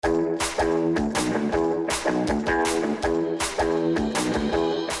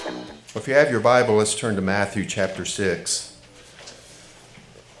If you have your Bible, let's turn to Matthew chapter 6,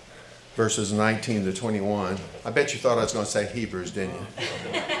 verses 19 to 21. I bet you thought I was going to say Hebrews, didn't you?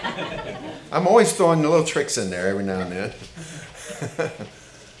 I'm always throwing little tricks in there every now and then.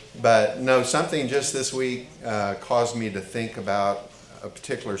 But no, something just this week caused me to think about a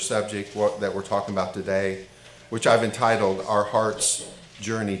particular subject that we're talking about today, which I've entitled Our Heart's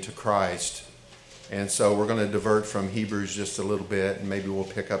Journey to Christ. And so we're going to divert from Hebrews just a little bit, and maybe we'll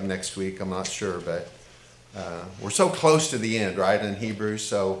pick up next week. I'm not sure, but we're so close to the end, right, in Hebrews,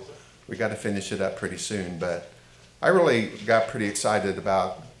 so we got to finish it up pretty soon. But I really got pretty excited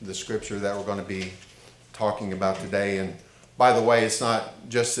about the scripture that we're going to be talking about today. And by the way, it's not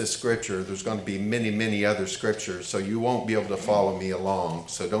just this scripture. There's going to be many, many other scriptures, so you won't be able to follow me along,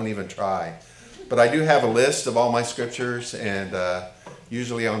 so don't even try. But I do have a list of all my scriptures, and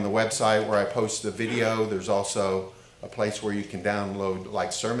usually on the website where I post the video, there's also a place where you can download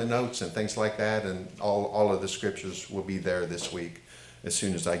like sermon notes and things like that, and all of the scriptures will be there this week as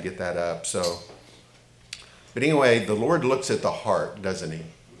soon as I get that up. But anyway, the Lord looks at the heart, doesn't he?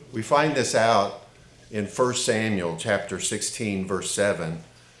 We find this out in 1 Samuel chapter 16, verse 7,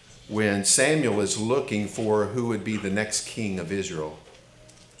 when Samuel is looking for who would be the next king of Israel.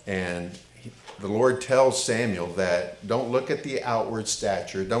 And the Lord tells Samuel that don't look at the outward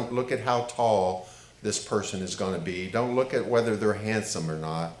stature. Don't look at how tall this person is going to be. Don't look at whether they're handsome or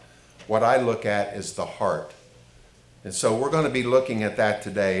not. What I look at is the heart. And so we're going to be looking at that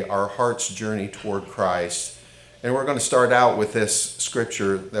today, our heart's journey toward Christ. And we're going to start out with this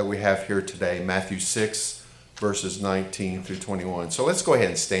scripture that we have here today, Matthew 6, verses 19 through 21. So let's go ahead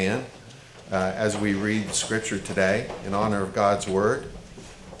and stand as we read the scripture today in honor of God's word.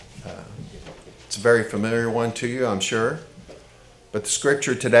 It's a very familiar one to you, I'm sure. But the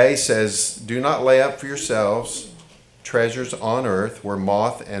scripture today says, "Do not lay up for yourselves treasures on earth where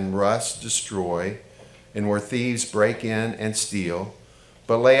moth and rust destroy and where thieves break in and steal,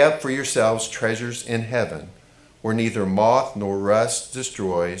 but lay up for yourselves treasures in heaven where neither moth nor rust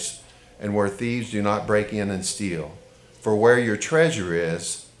destroys and where thieves do not break in and steal. For where your treasure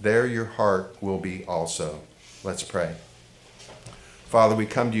is, there your heart will be also." Let's pray. Father, we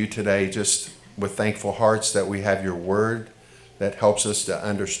come to you today just with thankful hearts that we have your word that helps us to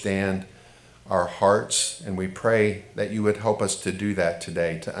understand our hearts. And we pray that you would help us to do that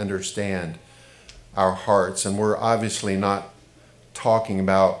today, to understand our hearts. And we're obviously not talking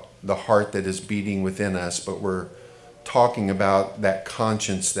about the heart that is beating within us, but we're talking about that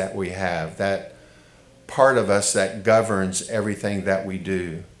conscience that we have, that part of us that governs everything that we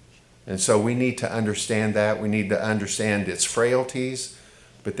do. And so we need to understand that. We need to understand its frailties,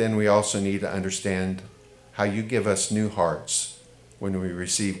 but then we also need to understand how you give us new hearts when we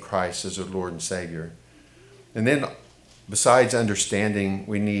receive Christ as our Lord and Savior. And then besides understanding,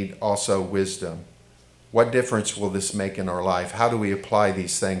 we need also wisdom. What difference will this make in our life? How do we apply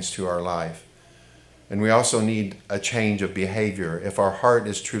these things to our life? And we also need a change of behavior. If our heart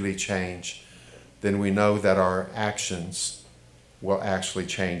is truly changed, then we know that our actions will actually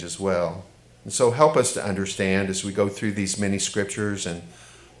change as well. And so help us to understand as we go through these many scriptures and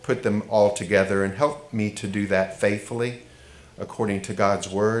put them all together, and help me to do that faithfully according to God's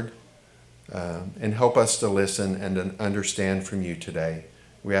word, and help us to listen and to understand from you today.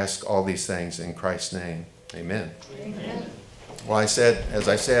 We ask all these things in Christ's name. Amen. Amen. Well, as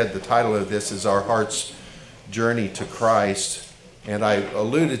I said, the title of this is Our Heart's Journey to Christ. And I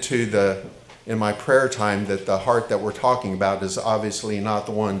alluded to in my prayer time that the heart that we're talking about is obviously not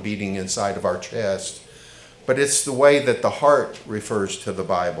the one beating inside of our chest, but it's the way that the heart refers to the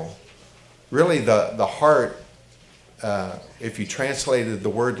Bible. Really, the heart, if you translated the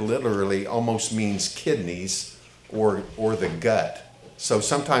word literally, almost means kidneys or the gut. So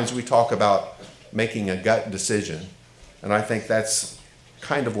sometimes we talk about making a gut decision, and I think that's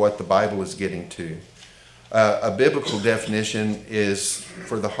kind of what the Bible is getting to. A biblical definition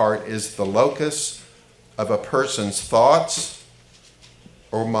for the heart is the locus of a person's thoughts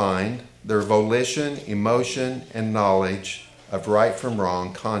or mind, their volition, emotion, and knowledge of right from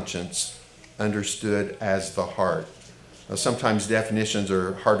wrong, conscience, understood as the heart. Now, sometimes definitions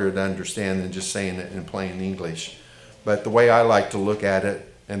are harder to understand than just saying it in plain English. But the way I like to look at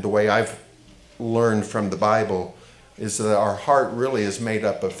it, and the way I've learned from the Bible, is that our heart really is made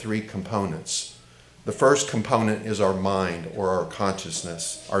up of three components. The first component is our mind or our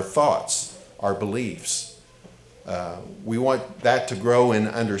consciousness, our thoughts, our beliefs. We want that to grow in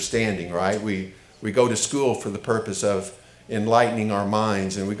understanding, right? We go to school for the purpose of enlightening our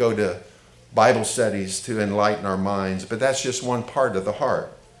minds, and we go to Bible studies to enlighten our minds, but that's just one part of the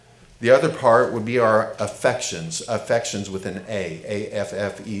heart. The other part would be our affections, affections with an A,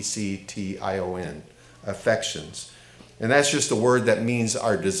 A-F-F-E-C-T-I-O-N, affections. And that's just a word that means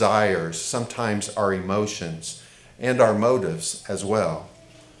our desires, sometimes our emotions, and our motives as well.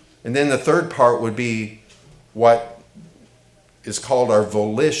 And then the third part would be what is called our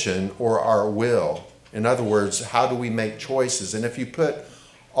volition or our will. In other words, how do we make choices? And if you put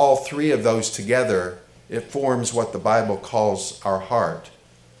all three of those together, it forms what the Bible calls our heart.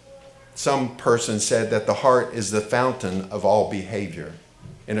 Some person said that the heart is the fountain of all behavior.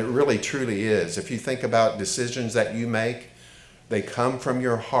 And it really truly is. If you think about decisions that you make, they come from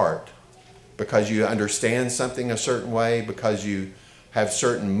your heart because you understand something a certain way, because you have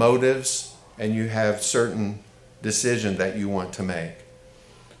certain motives, and you have certain decision that you want to make.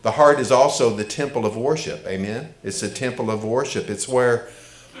 The heart is also the temple of worship. Amen? It's a temple of worship. It's where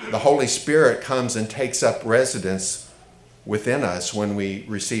the Holy Spirit comes and takes up residence within us when we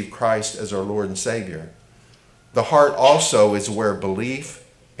receive Christ as our Lord and Savior. The heart also is where belief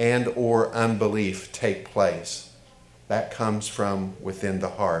and or unbelief take place. That comes from within the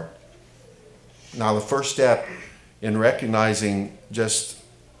heart. Now, the first step in recognizing just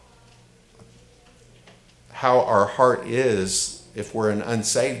how our heart is, if we're an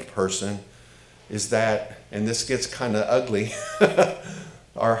unsaved person, is that, and this gets kind of ugly,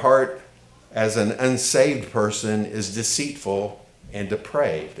 our heart as an unsaved person is deceitful and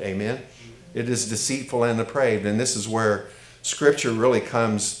depraved. Amen? It is deceitful and depraved. And this is where Scripture really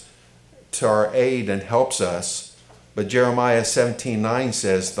comes to our aid and helps us. But Jeremiah 17:9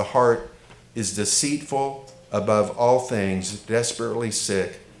 says, the heart is deceitful above all things, desperately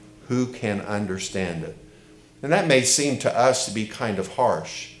sick. Who can understand it? And that may seem to us to be kind of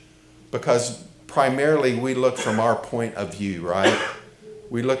harsh, because primarily we look from our point of view, right?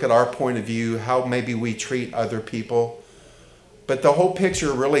 We look at our point of view, how maybe we treat other people. But the whole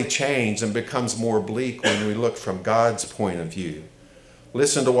picture really changes and becomes more bleak when we look from God's point of view.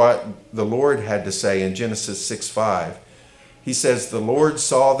 Listen to what the Lord had to say in Genesis 6:5. He says, the Lord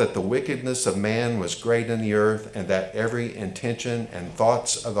saw that the wickedness of man was great in the earth, and that every intention and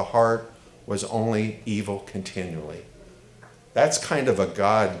thoughts of the heart was only evil continually. That's kind of a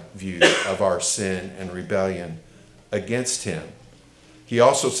God view of our sin and rebellion against him. He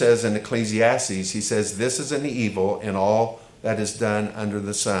also says in Ecclesiastes, he says, this is an evil in all that is done under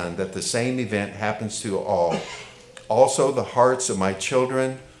the sun, that the same event happens to all. Also the hearts of my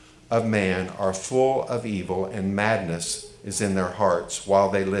children of man are full of evil, and madness is in their hearts while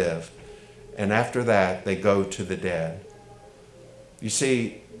they live. And after that, they go to the dead. You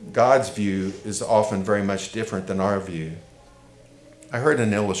see, God's view is often very much different than our view. I heard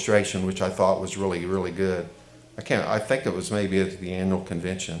an illustration which I thought was really, really good. I think it was maybe at the annual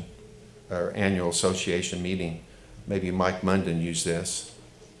convention or annual association meeting. Maybe Mike Munden used this.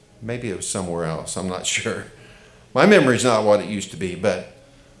 Maybe it was somewhere else. I'm not sure. My memory's not what it used to be, but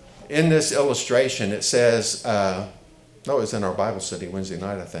in this illustration it says, it was in our Bible study Wednesday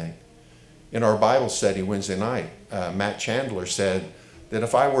night, I think. In our Bible study Wednesday night, Matt Chandler said that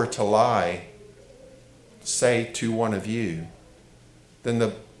if I were to lie, say to one of you, then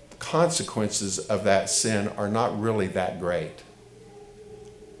the consequences of that sin are not really that great.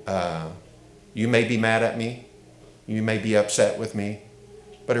 You may be mad at me, you may be upset with me,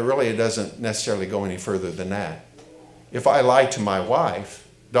 but it doesn't necessarily go any further than that. If I lie to my wife,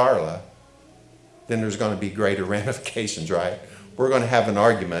 Darla, then there's going to be greater ramifications, right? We're going to have an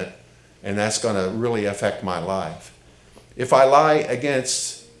argument, and that's going to really affect my life. If I lie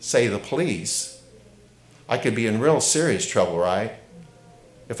against, say, the police, I could be in real serious trouble, right?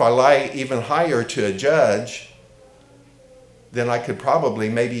 If I lie even higher to a judge, then I could probably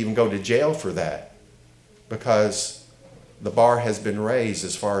maybe even go to jail for that, because the bar has been raised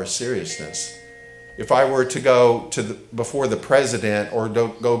as far as seriousness. If I were to go before the president or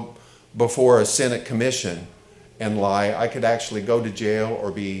go before a Senate commission and lie, I could actually go to jail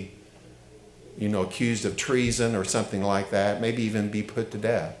or be, accused of treason or something like that, maybe even be put to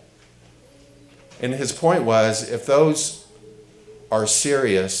death. And his point was, if those are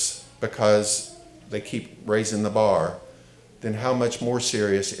serious because they keep raising the bar, then how much more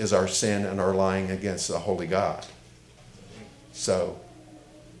serious is our sin and our lying against the holy God?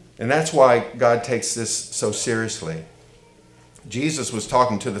 And that's why God takes this so seriously. Jesus was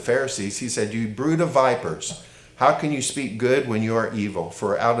talking to the Pharisees. He said, you brood of vipers, how can you speak good when you are evil?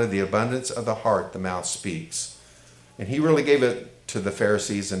 For out of the abundance of the heart, the mouth speaks. And he really gave it to the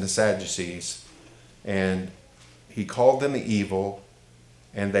Pharisees and the Sadducees. And he called them evil,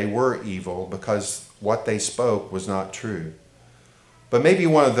 and they were evil because what they spoke was not true. But maybe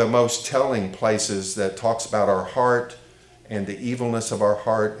one of the most telling places that talks about our heart and the evilness of our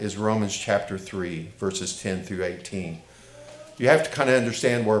heart is Romans chapter 3, verses 10 through 18. You have to kind of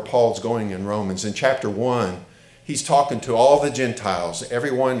understand where Paul's going in Romans. In chapter 1, he's talking to all the Gentiles,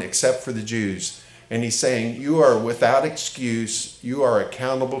 everyone except for the Jews. And he's saying, you are without excuse. You are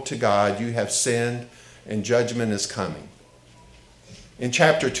accountable to God. You have sinned and judgment is coming. In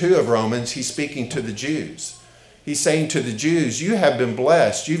chapter 2 of Romans, he's speaking to the Jews. He's saying to the Jews, you have been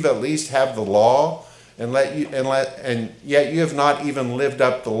blessed. You've at least have the law, and yet you have not even lived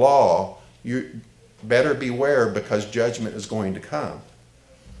up the law. You better beware, because judgment is going to come.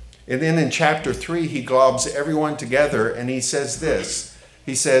 And then in chapter 3, he globs everyone together and he says this.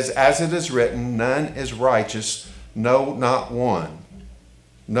 He says, as it is written, none is righteous, no, not one.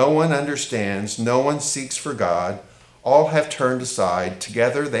 No one understands, no one seeks for God. All have turned aside.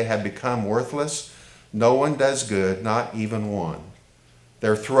 Together they have become worthless. No one does good, not even one.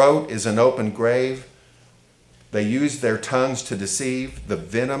 Their throat is an open grave. They use their tongues to deceive. The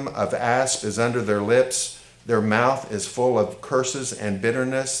venom of asp is under their lips. Their mouth is full of curses and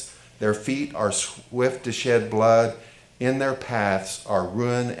bitterness. Their feet are swift to shed blood. In their paths are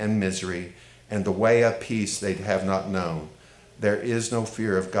ruin and misery, and the way of peace they have not known. There is no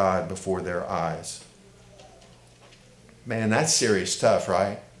fear of God before their eyes. Man, that's serious stuff,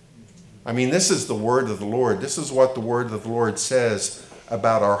 right? I mean, this is the word of the Lord. This is what the word of the Lord says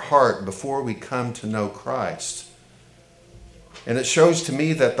about our heart before we come to know Christ. And it shows to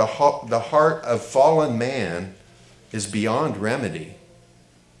me that the heart of fallen man is beyond remedy.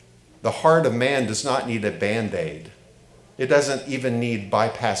 The heart of man does not need a Band-Aid. It doesn't even need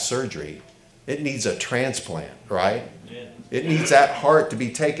bypass surgery. It needs a transplant, right? Yeah. It needs that heart to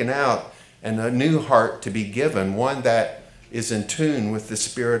be taken out and a new heart to be given, one that is in tune with the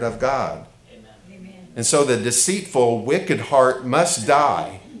Spirit of God. Amen. And so the deceitful, wicked heart must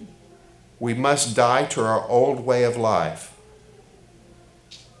die. We must die to our old way of life.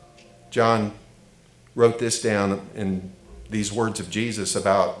 John wrote this down in these words of Jesus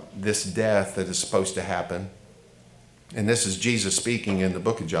about this death that is supposed to happen. And this is Jesus speaking in the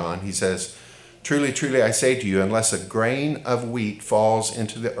book of John. He says, truly, truly, I say to you, unless a grain of wheat falls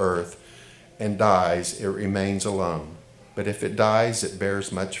into the earth and dies, it remains alone. But if it dies, it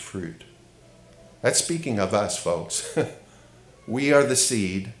bears much fruit. That's speaking of us, folks. We are the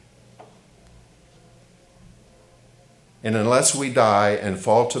seed. And unless we die and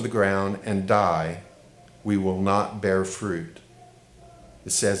fall to the ground and die, we will not bear fruit.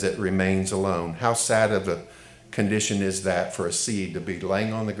 It says it remains alone. How sad of a condition is that for a seed to be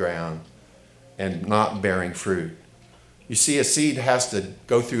laying on the ground and not bearing fruit? You see, a seed has to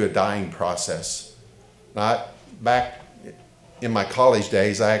go through a dying process. Back in my college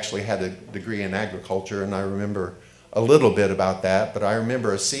days, I actually had a degree in agriculture, and I remember a little bit about that, but I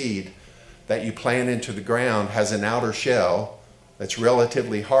remember a seed that you plant into the ground has an outer shell that's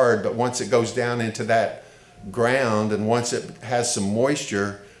relatively hard, but once it goes down into that ground and once it has some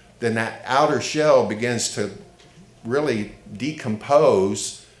moisture, then that outer shell begins to really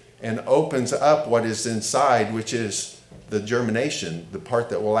decompose and opens up what is inside, which is the germination, the part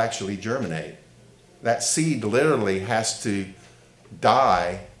that will actually germinate. That seed literally has to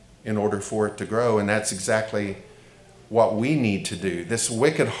die in order for it to grow, and that's exactly what we need to do. This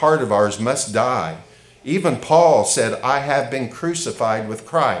wicked heart of ours must die. Even Paul said, I have been crucified with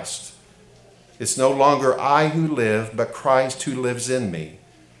Christ. It's no longer I who live, but Christ who lives in me.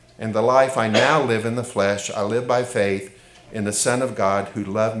 And the life I now live in the flesh, I live by faith in the Son of God who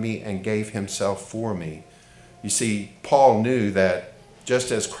loved me and gave himself for me. You see, Paul knew that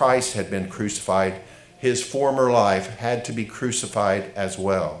just as Christ had been crucified, his former life had to be crucified as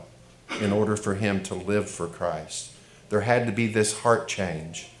well in order for him to live for Christ. There had to be this heart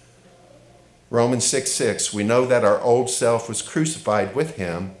change. Romans 6:6, we know that our old self was crucified with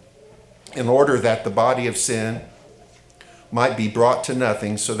him in order that the body of sin might be brought to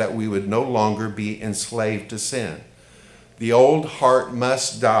nothing, so that we would no longer be enslaved to sin. The old heart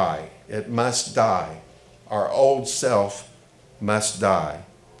must die. It must die. Our old self must die.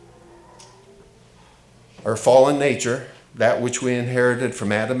 Our fallen nature, that which we inherited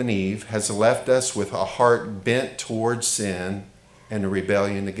from Adam and Eve, has left us with a heart bent towards sin and a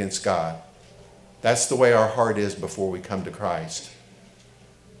rebellion against God. That's the way our heart is before we come to Christ.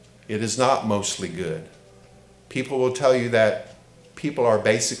 It is not mostly good. People will tell you that people are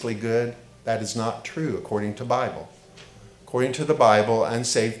basically good. That is not true according to the Bible. According to the Bible,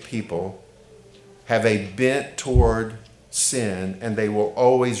 unsaved people have a bent toward sin, and they will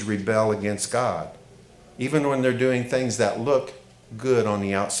always rebel against God, even when they're doing things that look good on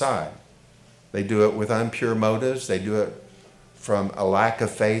the outside. They do it with impure motives. They do it from a lack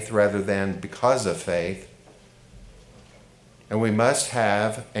of faith rather than because of faith. And we must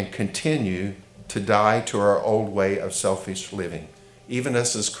have and continue to die to our old way of selfish living. Even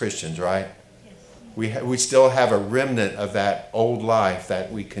us as Christians, right? We still have a remnant of that old life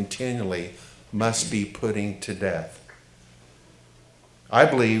that we continually must be putting to death. I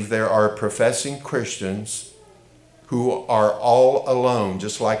believe there are professing Christians who are all alone,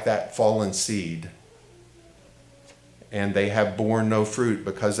 just like that fallen seed. And they have borne no fruit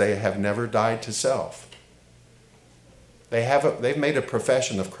because they have never died to self. They've made a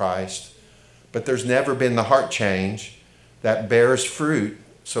profession of Christ, but there's never been the heart change that bears fruit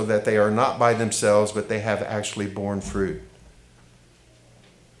so that they are not by themselves, but they have actually borne fruit.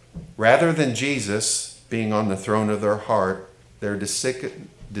 Rather than Jesus being on the throne of their heart, their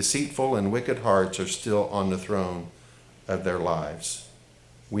deceitful and wicked hearts are still on the throne of their lives.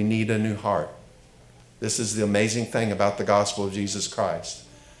 We need a new heart. This is the amazing thing about the gospel of Jesus Christ.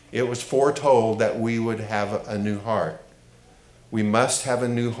 It was foretold that we would have a new heart. We must have a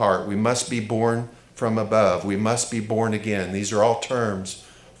new heart. We must be born from above. We must be born again. These are all terms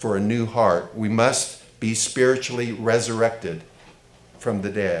for a new heart. We must be spiritually resurrected from the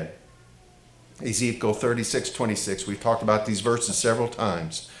dead. Ezekiel 36:26. We've talked about these verses several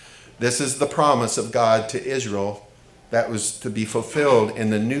times. This is the promise of God to Israel that was to be fulfilled in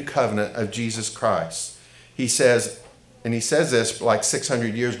the new covenant of Jesus Christ. He says, and he says this like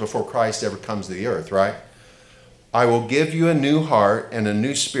 600 years before Christ ever comes to the earth, right? I will give you a new heart, and a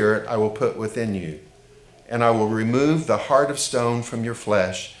new spirit I will put within you. And I will remove the heart of stone from your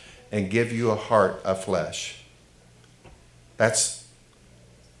flesh and give you a heart of flesh. That's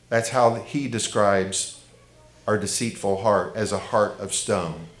how he describes our deceitful heart, as a heart of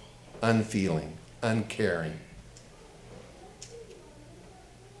stone, unfeeling, uncaring.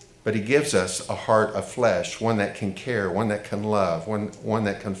 But he gives us a heart of flesh, one that can care, one that can love, one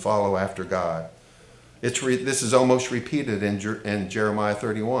that can follow after God. This is almost repeated in Jeremiah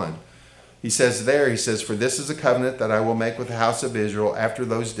 31. He says, for this is a covenant that I will make with the house of Israel after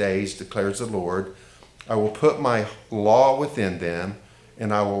those days, declares the Lord. I will put my law within them,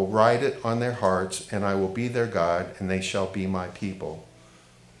 and I will write it on their hearts, and I will be their God, and they shall be my people.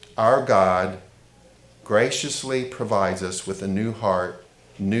 Our God graciously provides us with a new heart,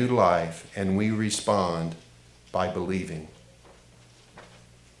 new life, and we respond by believing.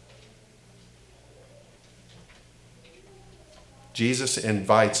 Jesus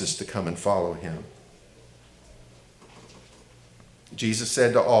invites us to come and follow him. Jesus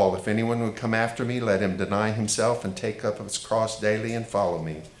said to all, if anyone would come after me, let him deny himself and take up his cross daily and follow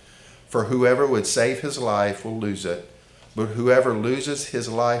me. For whoever would save his life will lose it, but whoever loses his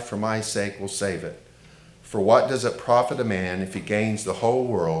life for my sake will save it. For what does it profit a man if he gains the whole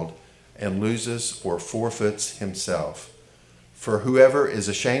world and loses or forfeits himself? For whoever is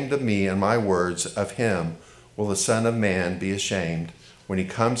ashamed of me and my words, of him will the Son of Man be ashamed when he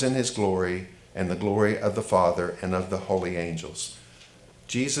comes in his glory and the glory of the Father and of the holy angels.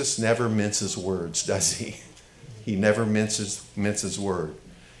 Jesus never minces words, does he? He never minces word.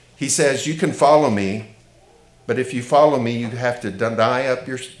 He says, you can follow me, but if you follow me, you have to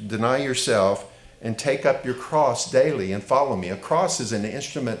deny yourself and take up your cross daily and follow me. A cross is an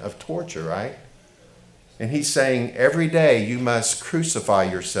instrument of torture, right? And he's saying every day you must crucify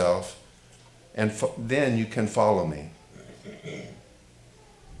yourself, and then you can follow me.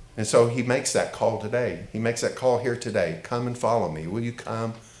 And so he makes that call today. He makes that call here today. Come and follow me. Will you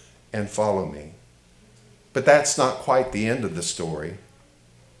come and follow me? But that's not quite the end of the story.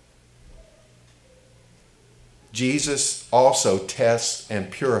 Jesus also tests and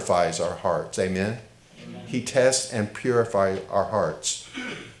purifies our hearts. Amen? Amen. He tests and purifies our hearts.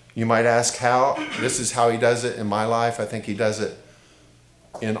 You might ask how. This is how he does it in my life. I think he does it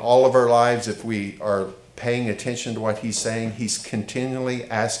in all of our lives. If we are paying attention to what he's saying, he's continually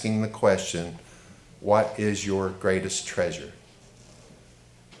asking the question, what is your greatest treasure?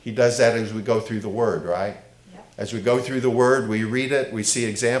 He does that as we go through the Word, right? Yep. As we go through the Word, we read it, we see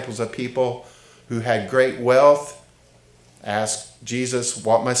examples of people who had great wealth. Ask Jesus,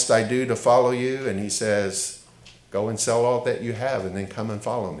 what must I do to follow you? And he says, go and sell all that you have and then come and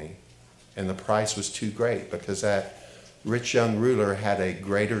follow me. And the price was too great because that rich young ruler had a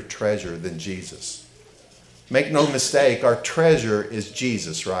greater treasure than Jesus. Make no mistake, our treasure is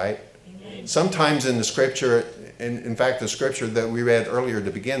Jesus, right? Amen. Sometimes in the scripture, in fact, the scripture that we read earlier to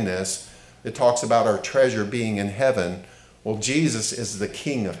begin this, it talks about our treasure being in heaven. Well, Jesus is the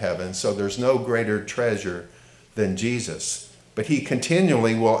King of heaven, so there's no greater treasure than Jesus. But he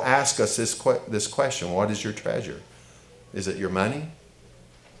continually will ask us this question, what is your treasure? Is it your money?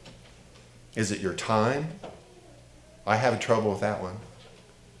 Is it your time? I have trouble with that one.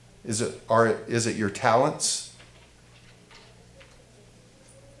 Is it your talents?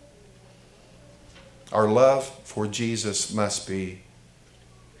 Our love for Jesus must be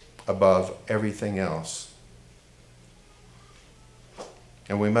above everything else.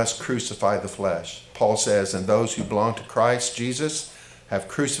 And we must crucify the flesh. Paul says, and those who belong to Christ Jesus have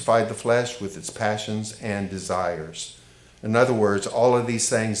crucified the flesh with its passions and desires. In other words, all of these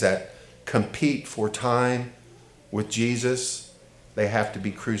things that compete for time with Jesus, they have to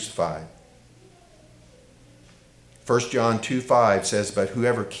be crucified. 1 John 2:5 says, but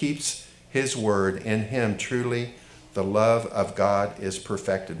whoever keeps his word, in him truly the love of God is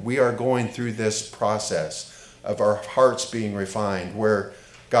perfected. We are going through this process of our hearts being refined, where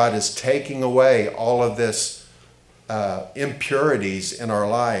God is taking away all of this impurities in our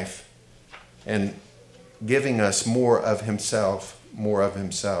life and giving us more of himself, more of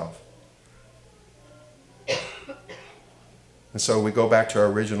himself. And so we go back to our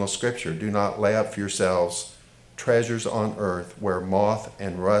original scripture. Do not lay up for yourselves treasures on earth where moth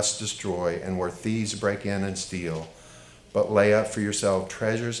and rust destroy and where thieves break in and steal, but lay up for yourself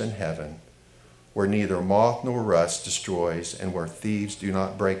treasures in heaven where neither moth nor rust destroys and where thieves do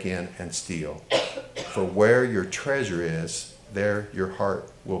not break in and steal. For where your treasure is, there your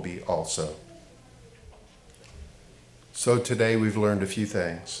heart will be also. So today we've learned a few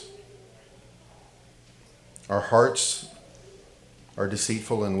things. Our hearts are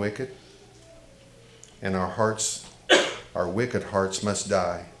deceitful and wicked, and our wicked hearts must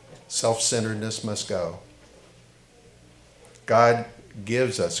die. Self-centeredness must go. God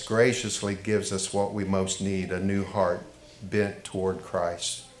graciously gives us what we most need, a new heart bent toward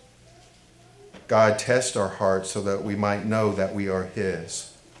Christ. God tests our hearts so that we might know that we are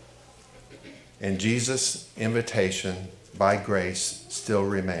his. And Jesus' invitation by grace still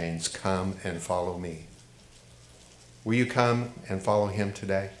remains, come and follow me. Will you come and follow him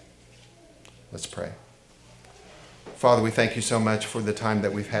today? Let's pray. Father, we thank you so much for the time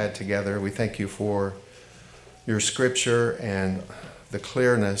that we've had together. We thank you for your scripture and the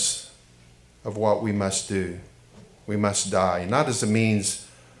clearness of what we must do. We must die, not as a means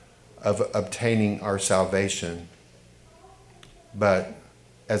of obtaining our salvation, but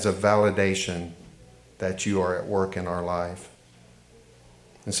as a validation that you are at work in our life.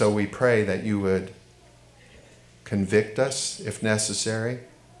 And so we pray that you would convict us if necessary,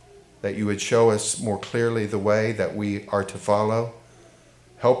 that you would show us more clearly the way that we are to follow.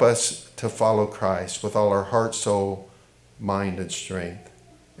 Help us to follow Christ with all our heart, soul, mind, and strength,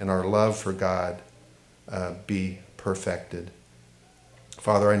 and our love for God be perfected.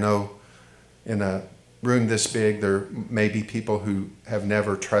 Father, I know in a room this big, there may be people who have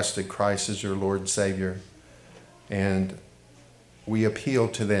never trusted Christ as your Lord and Savior, and we appeal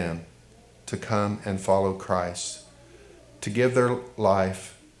to them to come and follow Christ, to give their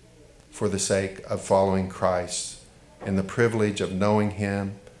life for the sake of following Christ and the privilege of knowing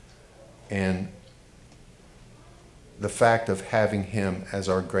him and the fact of having him as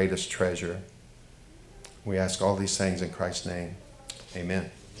our greatest treasure. We ask all these things in Christ's name.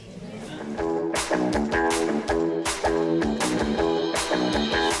 Amen.